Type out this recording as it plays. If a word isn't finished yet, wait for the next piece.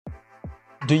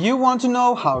Do you want to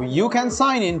know how you can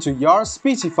sign into your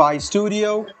Speechify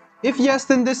Studio? If yes,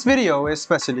 then this video is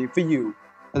specially for you.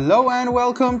 Hello and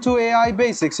welcome to AI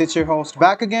Basics. It's your host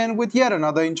back again with yet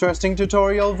another interesting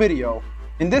tutorial video.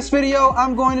 In this video,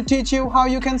 I'm going to teach you how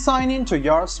you can sign into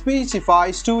your Speechify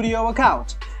Studio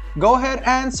account. Go ahead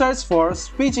and search for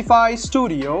Speechify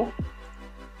Studio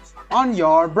on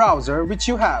your browser which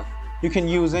you have. You can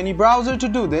use any browser to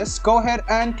do this. Go ahead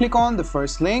and click on the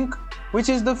first link, which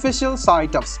is the official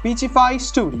site of Speechify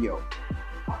Studio.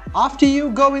 After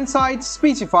you go inside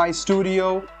Speechify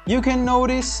Studio, you can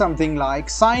notice something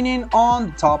like sign in on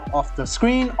the top of the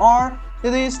screen, or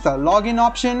it is the login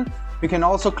option. You can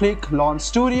also click launch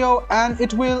studio and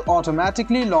it will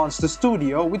automatically launch the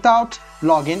studio without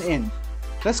logging in.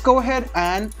 Let's go ahead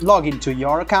and log into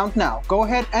your account now. Go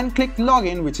ahead and click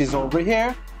login, which is over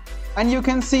here. And you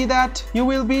can see that you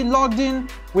will be logged in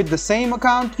with the same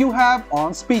account you have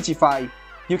on Speechify.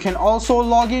 You can also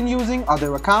log in using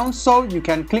other accounts, so you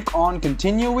can click on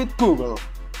continue with Google.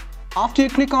 After you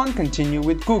click on continue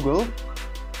with Google,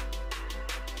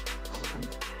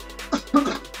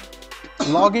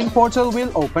 login portal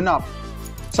will open up.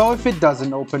 So if it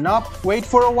doesn't open up, wait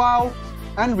for a while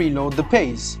and reload the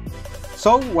page.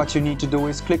 So what you need to do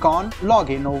is click on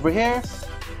login over here.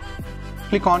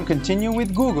 Click on continue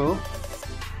with Google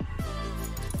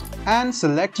and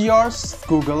select your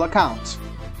Google account.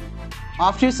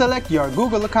 After you select your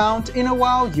Google account, in a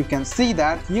while you can see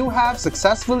that you have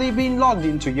successfully been logged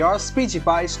into your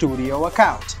Speechify Studio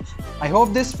account. I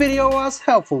hope this video was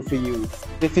helpful for you.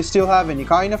 If you still have any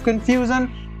kind of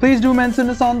confusion, please do mention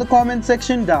us on the comment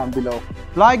section down below.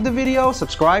 Like the video,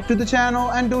 subscribe to the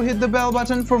channel and do hit the bell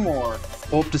button for more.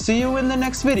 Hope to see you in the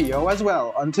next video as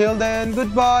well. Until then,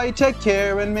 goodbye, take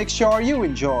care and make sure you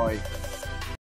enjoy.